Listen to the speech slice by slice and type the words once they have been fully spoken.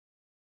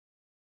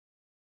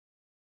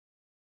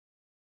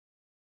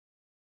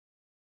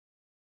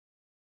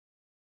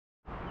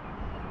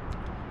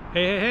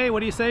Hey,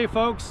 what do you say,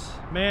 folks?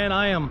 Man,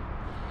 I'm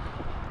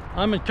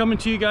coming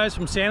to you guys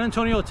from San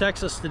Antonio,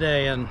 Texas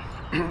today, and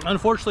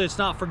unfortunately it's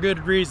not for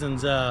good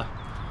reasons. I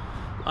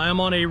am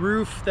on a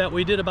roof that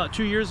we did about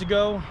 2 years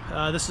ago.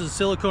 This is a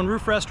silicone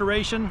roof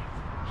restoration.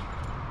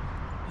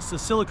 This is a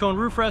silicone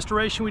roof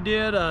restoration we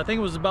did. I think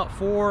it was about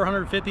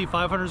 450,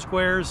 500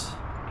 squares,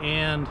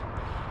 and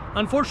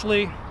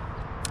unfortunately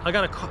I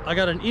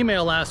got an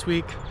email last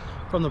week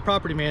from the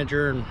property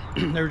manager,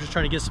 and they were just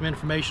trying to get some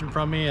information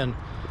from me and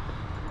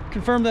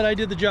confirmed that I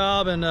did the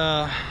job, and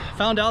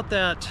found out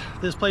that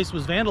this place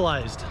was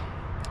vandalized.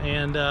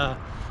 And I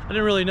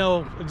didn't really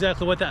know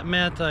exactly what that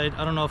meant. I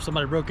don't know if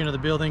somebody broke into the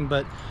building,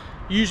 but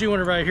usually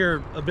whenever I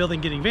hear a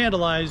building getting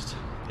vandalized,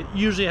 it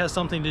usually has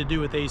something to do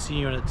with AC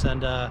units,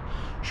 and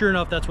sure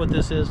enough, that's what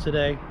this is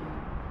today.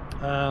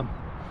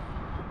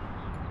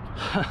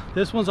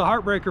 This one's a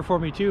heartbreaker for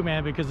me too,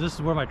 man, because this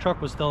is where my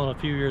truck was stolen a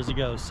few years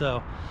ago.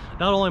 So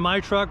not only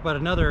my truck, but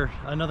another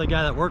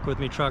guy that worked with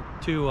me truck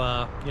too,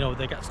 you know,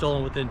 they got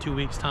stolen within 2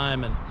 weeks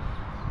time, and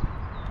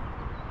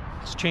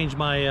it's changed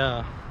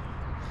my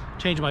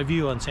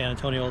view on San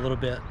Antonio a little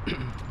bit.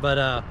 But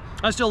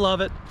I still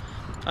love it.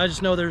 I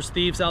just know there's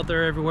thieves out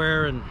there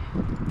everywhere, and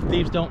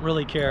thieves don't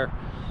really care.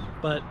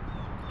 But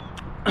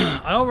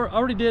I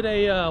already did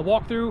a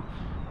walkthrough,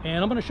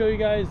 and I'm going to show you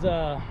guys.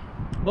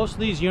 Most of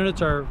these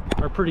units are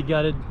pretty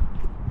gutted.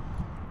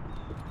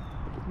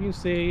 You can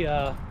see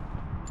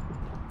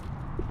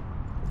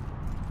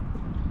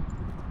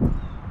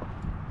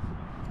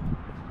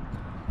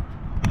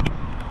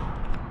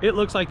it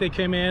looks like they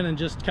came in and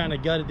just kind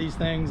of gutted these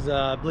things.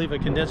 I believe a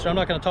condenser. I'm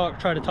not going to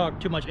try to talk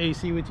too much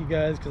AC with you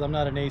guys because I'm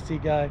not an AC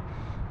guy.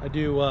 I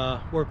do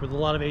work with a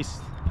lot of AC.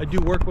 I do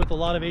work with a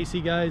lot of AC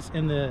guys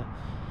in the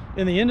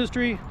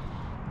industry,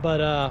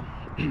 but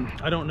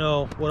I don't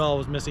know what all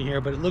was missing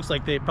here, but it looks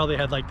like they probably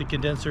had like the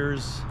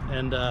condensers,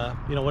 and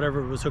you know,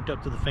 whatever was hooked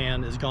up to the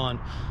fan is gone.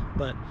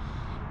 But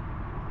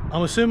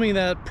I'm assuming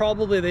that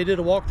probably they did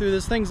a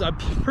walkthrough. I'm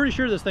pretty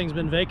sure this thing's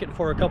been vacant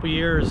for a couple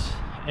years,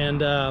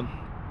 and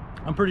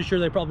I'm pretty sure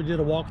they probably did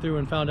a walkthrough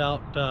and found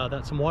out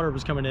that some water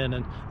was coming in,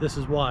 and this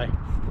is why.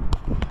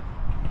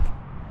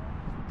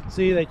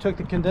 See, they took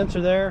the condenser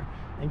there,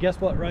 and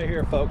guess what? Right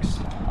here, folks,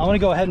 I'm gonna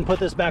go ahead and put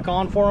this back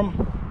on for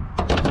them.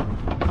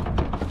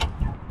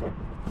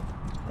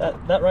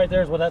 That right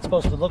there is what that's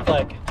supposed to look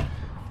like.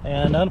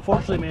 And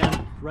unfortunately,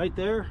 man, right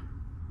there,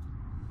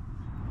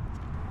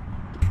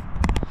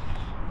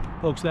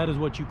 folks, that is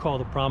what you call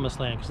the promised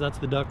land, because that's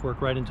the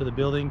ductwork right into the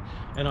building.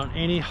 And on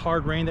any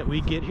hard rain that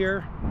we get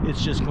here,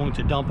 it's just going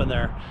to dump in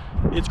there.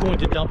 It's going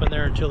to dump in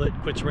there until it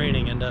quits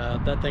raining, and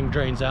that thing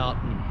drains out,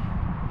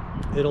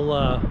 and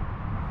it'll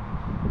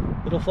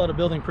flood a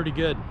building pretty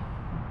good.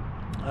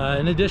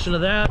 In addition to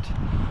that,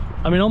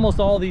 I mean,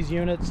 almost all these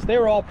units, they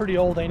were all pretty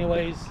old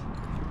anyways.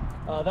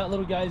 That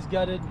little guy's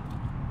gutted.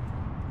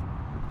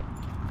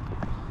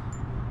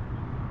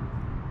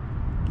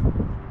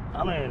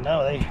 I don't even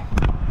know, they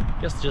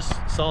guess just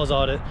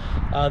sawzalled it.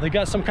 They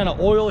got some kind of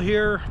oil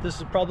here. This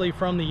is probably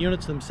from the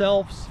units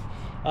themselves.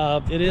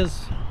 It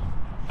is.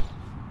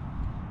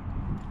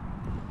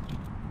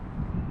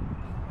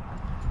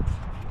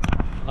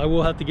 I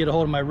will have to get a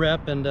hold of my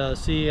rep and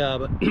see,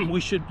 but we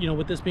should, you know,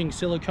 with this being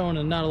silicone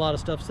and not a lot of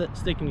stuff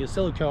sticking to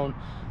silicone,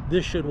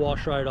 this should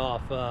wash right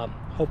off.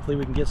 Hopefully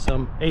we can get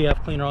some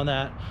AF cleaner on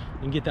that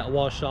and get that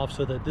washed off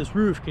so that this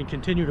roof can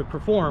continue to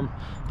perform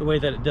the way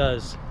that it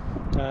does.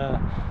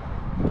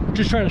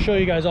 Just trying to show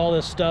you guys all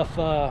this stuff.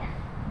 I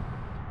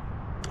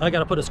got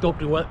to put a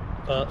scope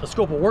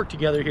of work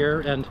together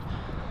here, and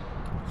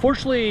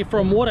fortunately,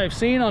 from what I've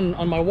seen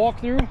on my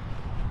walkthrough,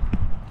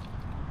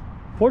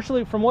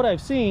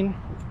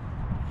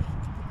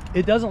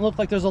 it doesn't look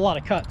like there's a lot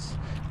of cuts.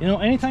 You know,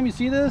 anytime you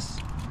see this,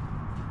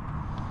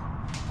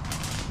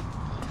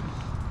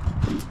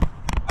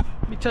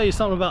 let me tell you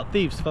something about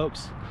thieves,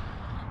 folks.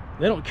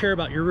 They don't care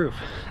about your roof.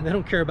 They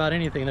don't care about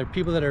anything. They're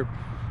people that are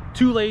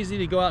too lazy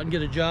to go out and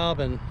get a job,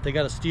 and they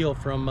got to steal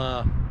from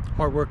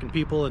hardworking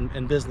people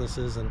and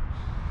businesses, and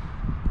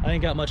I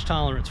ain't got much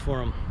tolerance for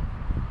them.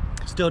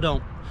 Still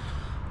don't.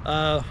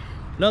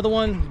 Another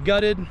one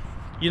gutted,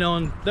 you know,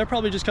 and they're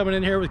probably just coming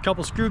in here with a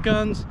couple screw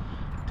guns,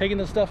 taking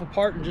the stuff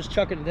apart and just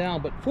chucking it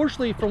down. But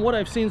fortunately, from what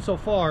I've seen so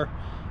far,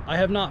 I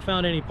have not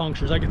found any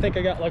punctures. I think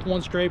I got like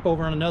one scrape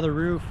over on another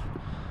roof,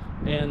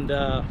 and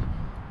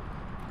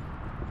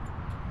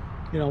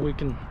you know, we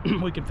can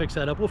fix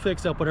that up. We'll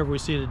fix up whatever we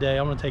see today.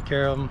 I'm gonna take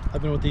care of them.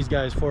 I've been with these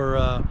guys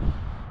for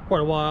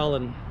quite a while,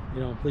 and you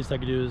know, least I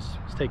could do is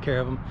take care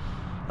of them.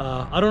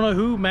 I don't know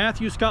who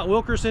Matthew Scott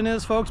Wilkerson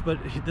is, folks, but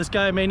this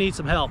guy may need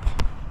some help.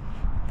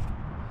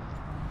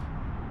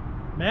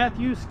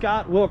 Matthew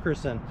Scott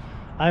Wilkerson.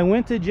 I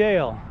went to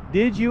jail.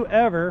 Did you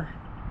ever,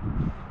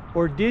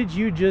 or did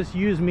you just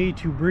use me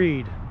to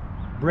breed?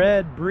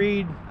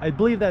 Breed, I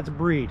believe that's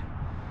breed.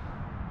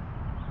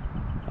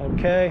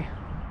 Okay.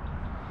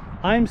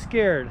 I'm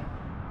scared.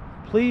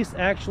 Police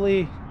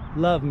actually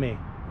love me.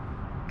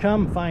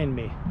 Come find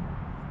me.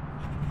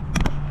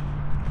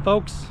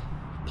 Folks,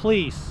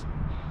 please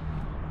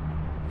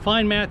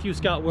find Matthew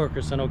Scott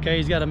Wilkerson, okay?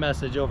 He's got a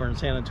message over in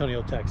San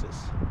Antonio, Texas.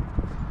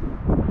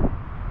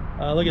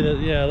 Look at this.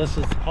 Yeah, this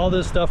is all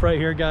this stuff right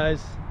here,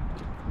 guys.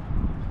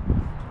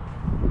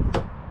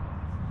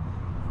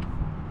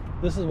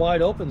 This is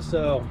wide open,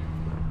 so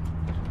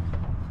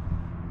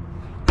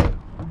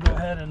we'll go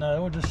ahead and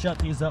we'll just shut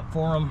these up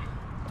for them.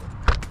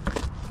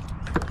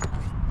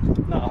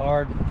 Not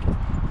hard.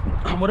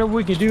 Whatever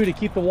we can do to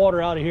keep the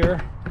water out of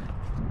here.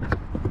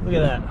 Look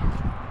at that.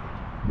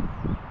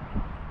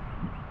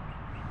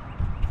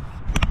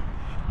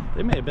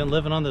 They may have been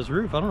living on this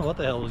roof. I don't know what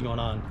the hell was going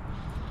on.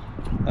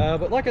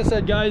 But like I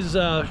said, guys,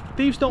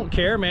 thieves don't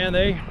care, man.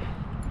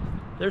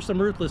 They're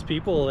some ruthless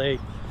people. They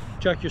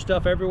chuck your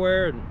stuff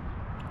everywhere, and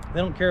they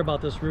don't care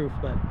about this roof.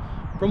 But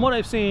from what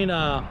I've seen,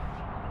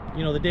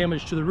 you know, the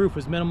damage to the roof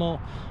was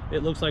minimal.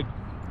 It looks like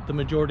the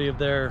majority of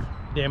their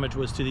damage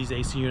was to these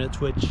AC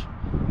units, which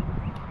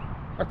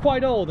are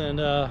quite old, and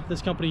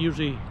this company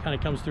usually kind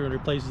of comes through and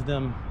replaces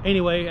them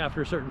anyway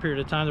after a certain period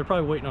of time. They're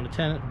probably waiting on a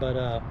tenant,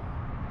 but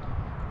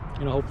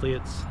you know, hopefully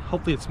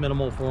it's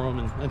minimal for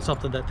them, and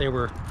something that they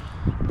were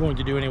going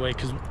to do anyway,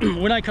 because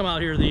when I come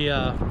out here, the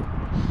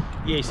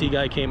AC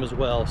guy came as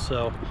well,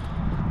 so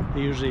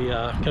he usually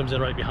comes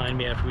in right behind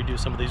me after we do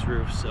some of these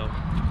roofs. So,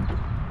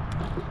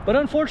 but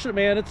unfortunate,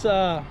 man, it's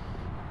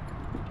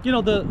you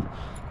know,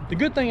 the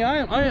good thing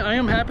I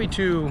am happy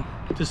to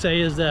say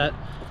is that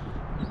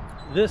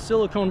this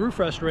silicone roof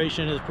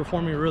restoration is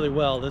performing really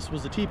well. This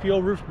was a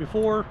TPO roof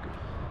before.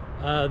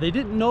 They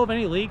didn't know of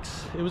any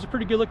leaks. It was a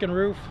pretty good looking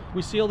roof.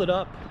 We sealed it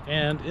up,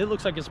 and it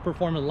looks like it's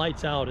performing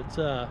lights out. It's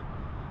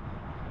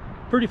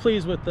pretty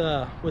pleased with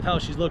how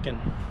she's looking.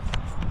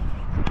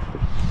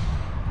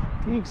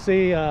 You can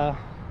see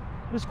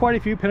there's quite a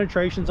few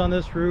penetrations on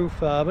this roof,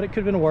 but it could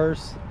have been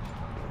worse.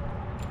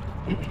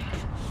 You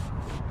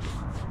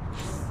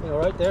know,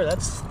 right there,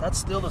 that's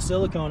still the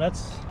silicone.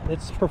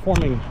 It's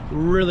performing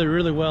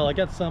really well. I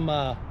got some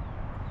got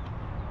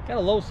a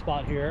low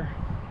spot here.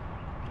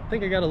 I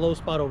think I got a low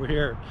spot over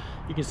here.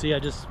 You can see I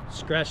just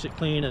scratched it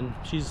clean, and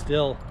she's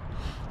still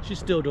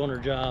doing her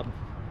job.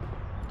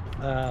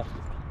 I'll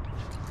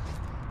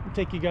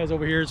take you guys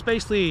over here. It's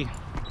basically,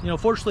 you know,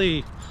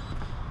 fortunately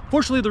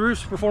the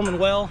roof's performing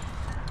well.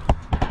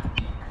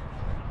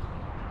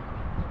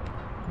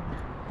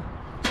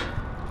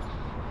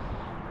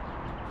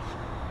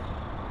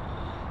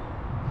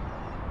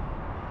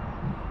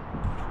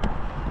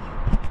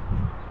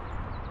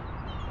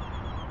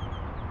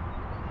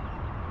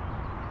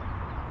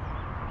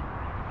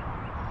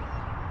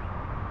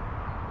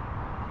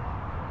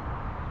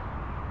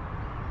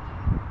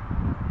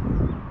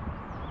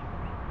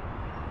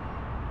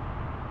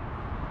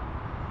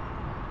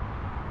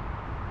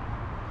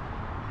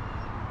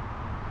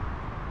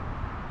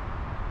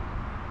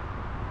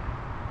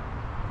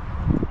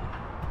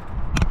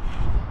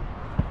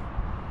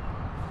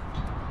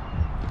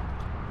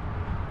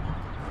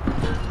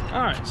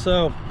 All right,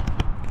 so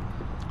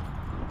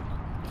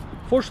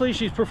fortunately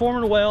she's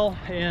performing well,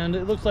 and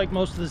it looks like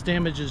most of this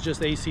damage is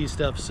just AC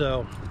stuff,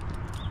 so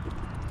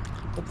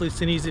hopefully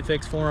it's an easy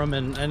fix for them.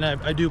 And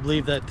I do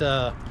believe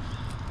that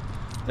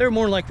they're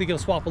more likely going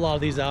to swap a lot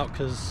of these out,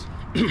 because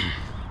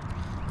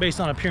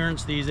based on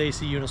appearance, these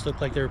AC units look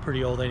like they're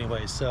pretty old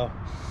anyway. So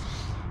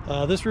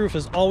this roof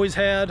has always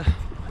had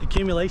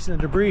accumulation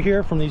of debris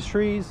here from these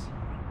trees.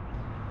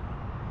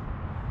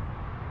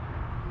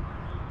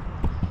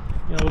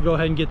 You know, we'll go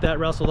ahead and get that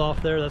rustled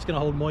off there. That's going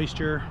to hold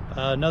moisture.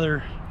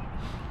 Another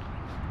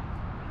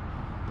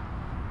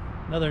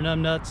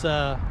numbnuts,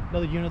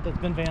 another unit that's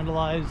been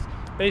vandalized.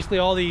 Basically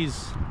all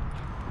these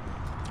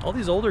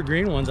older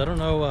green ones, I don't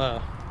know,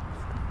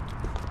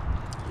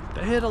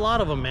 they hit a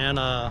lot of them, man.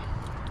 I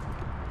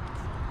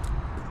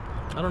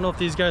don't know if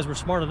these guys were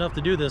smart enough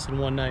to do this in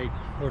one night,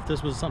 or if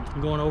this was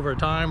something going over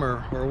time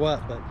or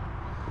what, but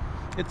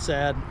it's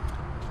sad.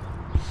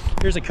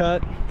 Here's a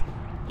cut.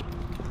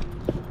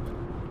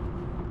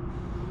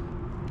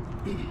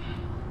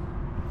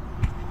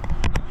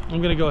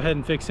 I'm gonna go ahead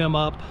and fix him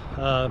up.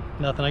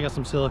 Nothing, I got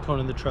some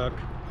silicone in the truck.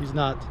 He's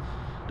not,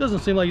 doesn't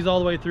seem like he's all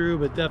the way through,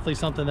 but definitely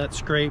something that's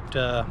scraped.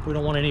 We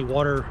don't want any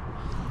water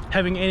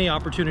having any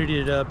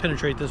opportunity to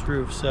penetrate this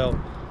roof. So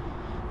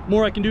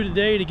more I can do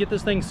today to get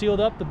this thing sealed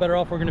up, the better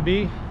off we're gonna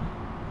be.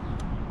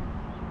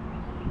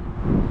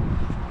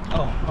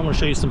 Oh, I'm gonna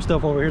show you some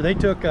stuff over here. They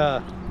took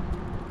I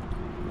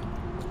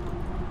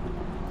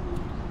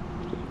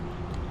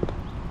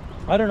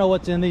don't know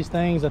what's in these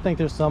things. I think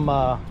there's some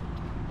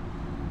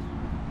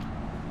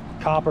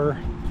copper.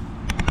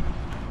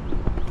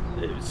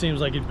 It seems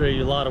like it'd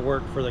be a lot of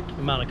work for the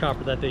amount of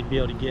copper that they'd be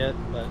able to get,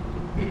 but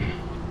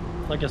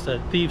like I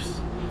said, thieves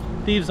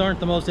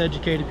aren't the most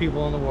educated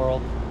people in the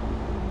world.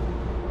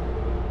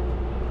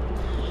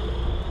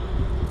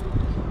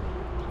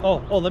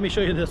 Oh, let me show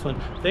you this one.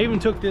 They even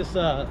took this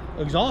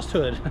exhaust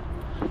hood.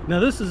 Now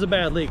this is a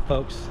bad leak,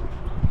 folks.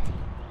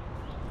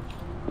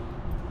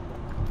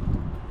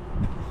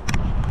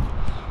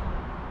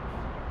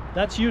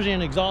 That's usually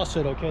an exhaust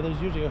hood, okay? There's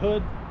usually a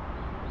hood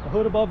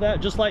above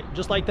that, just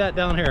like that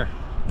down here.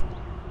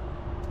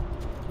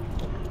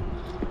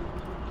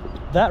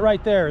 that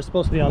right there is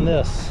supposed to be on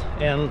this.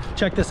 And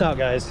check this out,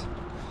 guys.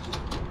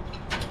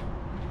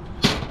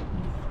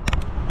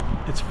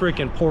 It's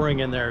freaking pouring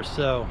in there,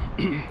 so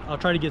I'll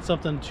try to get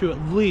something to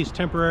at least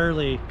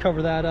temporarily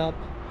cover that up.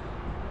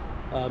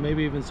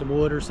 Maybe even some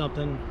wood or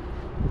something.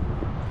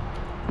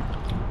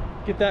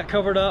 Get that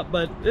covered up,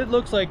 but it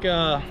looks like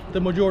the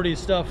majority of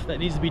stuff that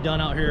needs to be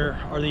done out here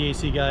are the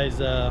AC guys.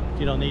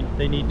 You know,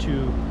 they need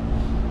to,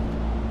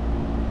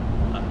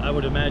 I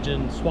would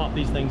imagine, swap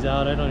these things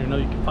out. I don't even know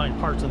you can find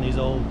parts on these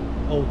old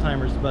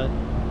timers, but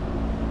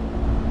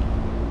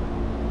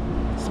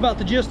it's about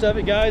the gist of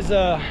it, guys.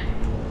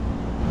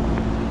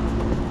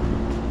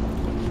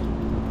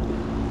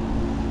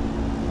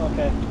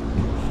 Okay,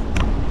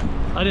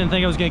 I didn't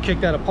think I was gonna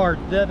kick that apart.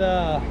 That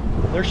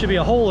there should be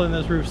a hole in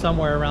this roof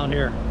somewhere around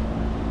here.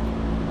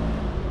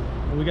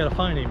 And we gotta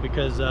find him,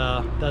 because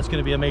that's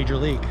gonna be a major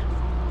leak.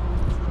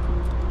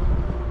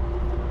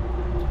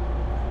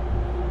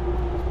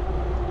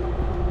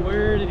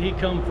 Where did he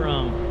come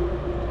from?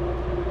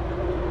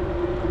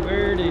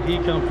 Where did he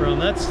come from?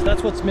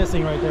 That's what's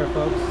missing right there,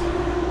 folks.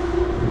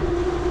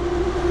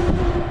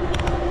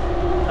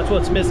 That's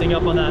what's missing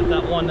up on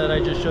that one that I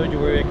just showed you,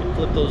 where you can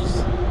flip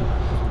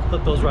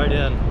those right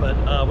in.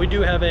 But we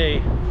do have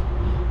I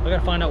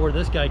gotta find out where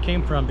this guy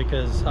came from,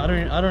 because I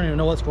don't even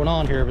know what's going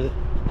on here. But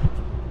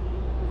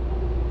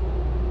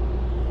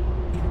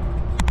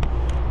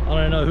I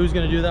don't know who's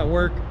gonna do that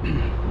work.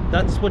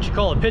 That's what you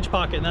call a pitch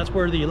pocket, and that's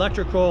where the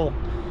electrical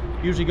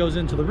usually goes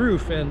into the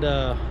roof. And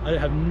I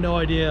have no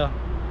idea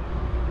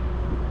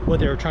what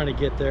they were trying to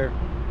get there.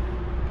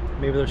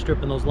 Maybe they're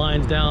stripping those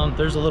lines down.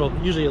 There's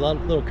usually a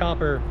little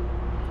copper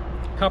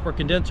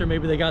condenser.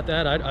 Maybe they got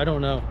that. I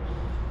don't know.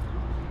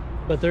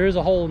 But there is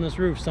a hole in this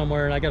roof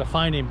somewhere, and I gotta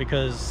find him,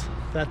 because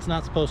that's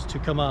not supposed to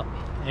come up.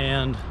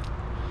 And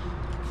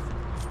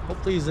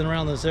hopefully he's in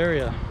around this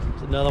area.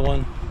 There's another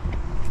one.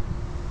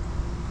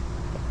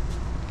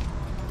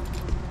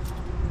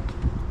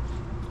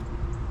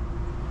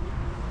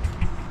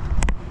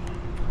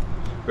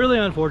 Really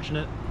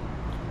unfortunate.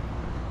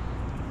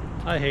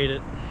 I hate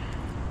it.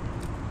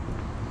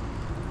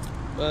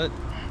 But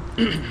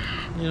you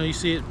know,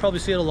 you probably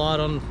see it a lot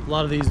on a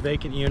lot of these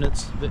vacant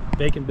units,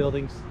 vacant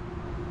buildings.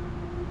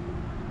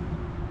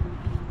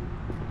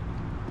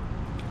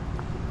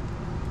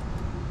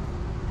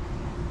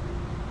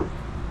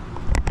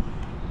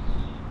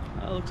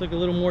 Looks like a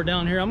little more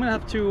down here. I'm gonna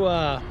have to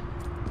I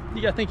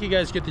think you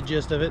guys get the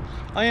gist of it.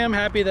 I am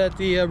happy that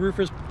the roof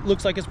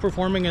looks like it's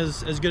performing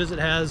as good as it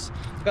has.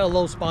 I've got a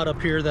low spot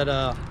up here that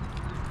I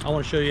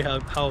want to show you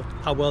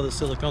how well the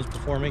silicone's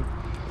performing,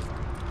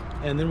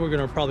 and then we're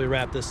gonna probably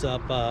wrap this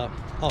up.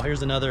 Oh,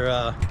 here's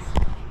another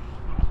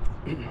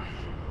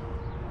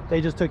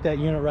they just took that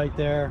unit right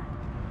there,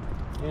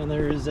 and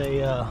there is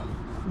a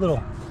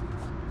little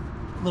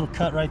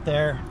cut right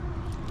there.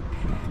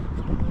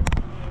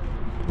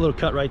 Little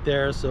cut right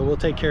there, so we'll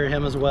take care of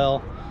him as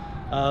well.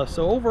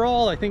 So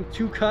overall, I think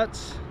 2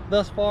 cuts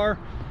thus far.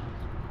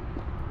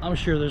 I'm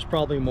sure there's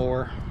probably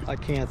more. I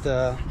can't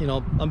you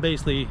know, I'm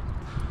basically,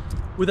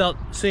 without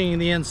seeing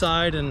the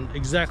inside and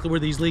exactly where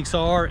these leaks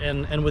are,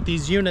 and with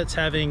these units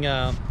having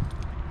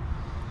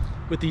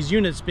with these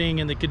units being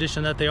in the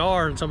condition that they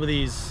are, and some of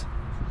these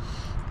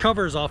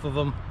covers off of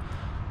them,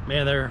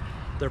 man, they're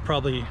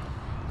probably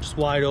just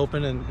wide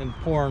open and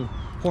pouring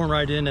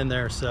right in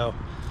there. So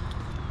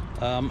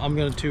I'm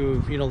going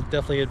to, you know,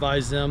 definitely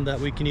advise them that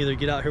we can either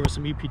get out here with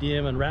some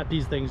EPDM and wrap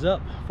these things up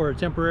for a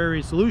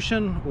temporary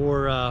solution,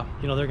 or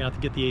you know, they're gonna have to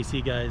get the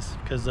AC guys,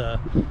 because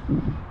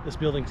this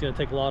building's gonna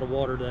take a lot of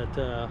water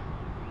that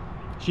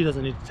she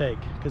doesn't need to take,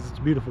 because it's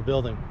a beautiful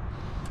building.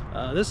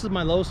 This is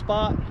my low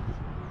spot.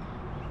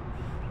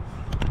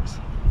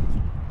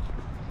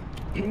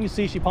 You can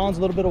see she ponds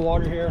a little bit of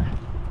water here.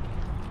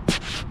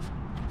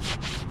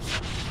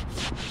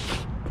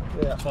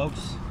 Yeah,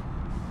 folks.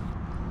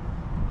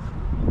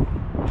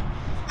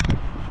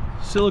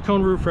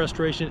 Silicone roof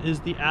restoration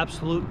is the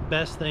absolute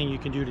best thing you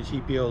can do to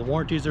TPO. The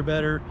warranties are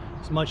better.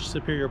 It's a much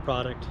superior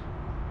product,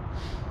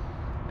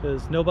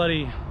 because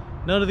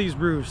none of these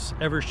roofs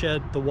ever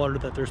shed the water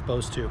that they're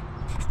supposed to.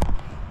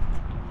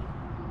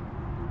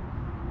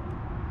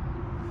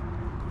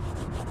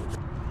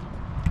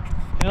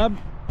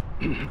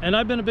 And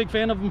I've been a big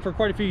fan of them for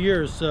quite a few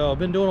years, so I've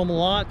been doing them a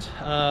lot.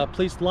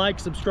 Please like,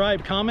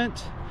 subscribe,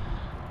 comment.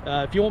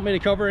 If you want me to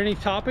cover any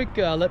topic,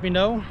 let me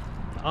know.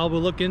 I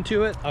will look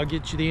into it. I'll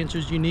get you the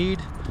answers you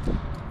need.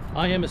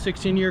 I am a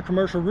 16-year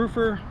commercial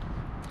roofer.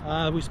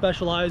 We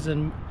specialize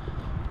in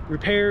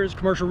repairs,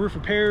 commercial roof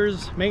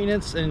repairs,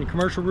 maintenance, and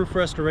commercial roof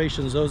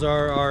restorations. Those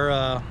are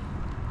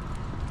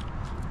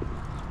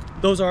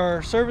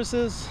our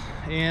services.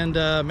 And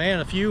man,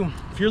 if you're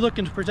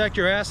looking to protect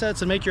your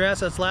assets and make your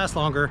assets last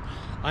longer,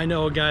 I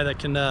know a guy that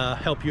can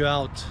help you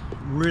out.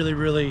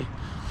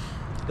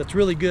 That's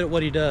really good at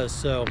what he does.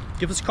 So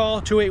give us a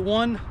call,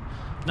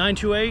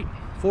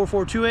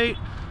 281-928-4428.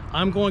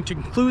 I'm going to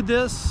conclude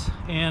this,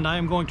 and I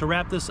am going to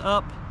wrap this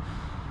up.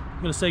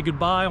 gonna say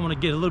goodbye. I want to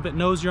get a little bit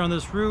nosier on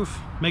this roof,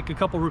 make a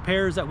couple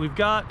repairs that we've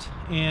got,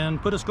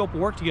 and put a scope of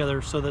work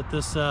together so that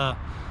this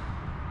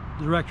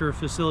director of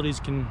facilities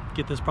can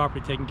get this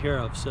property taken care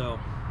of. So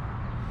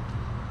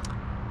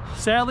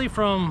sadly,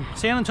 from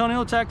San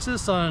Antonio,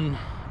 Texas, on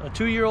a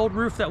 2-year-old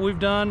roof that we've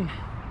done,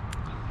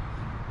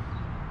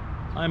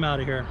 I'm out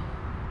of here.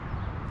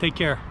 Take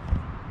care.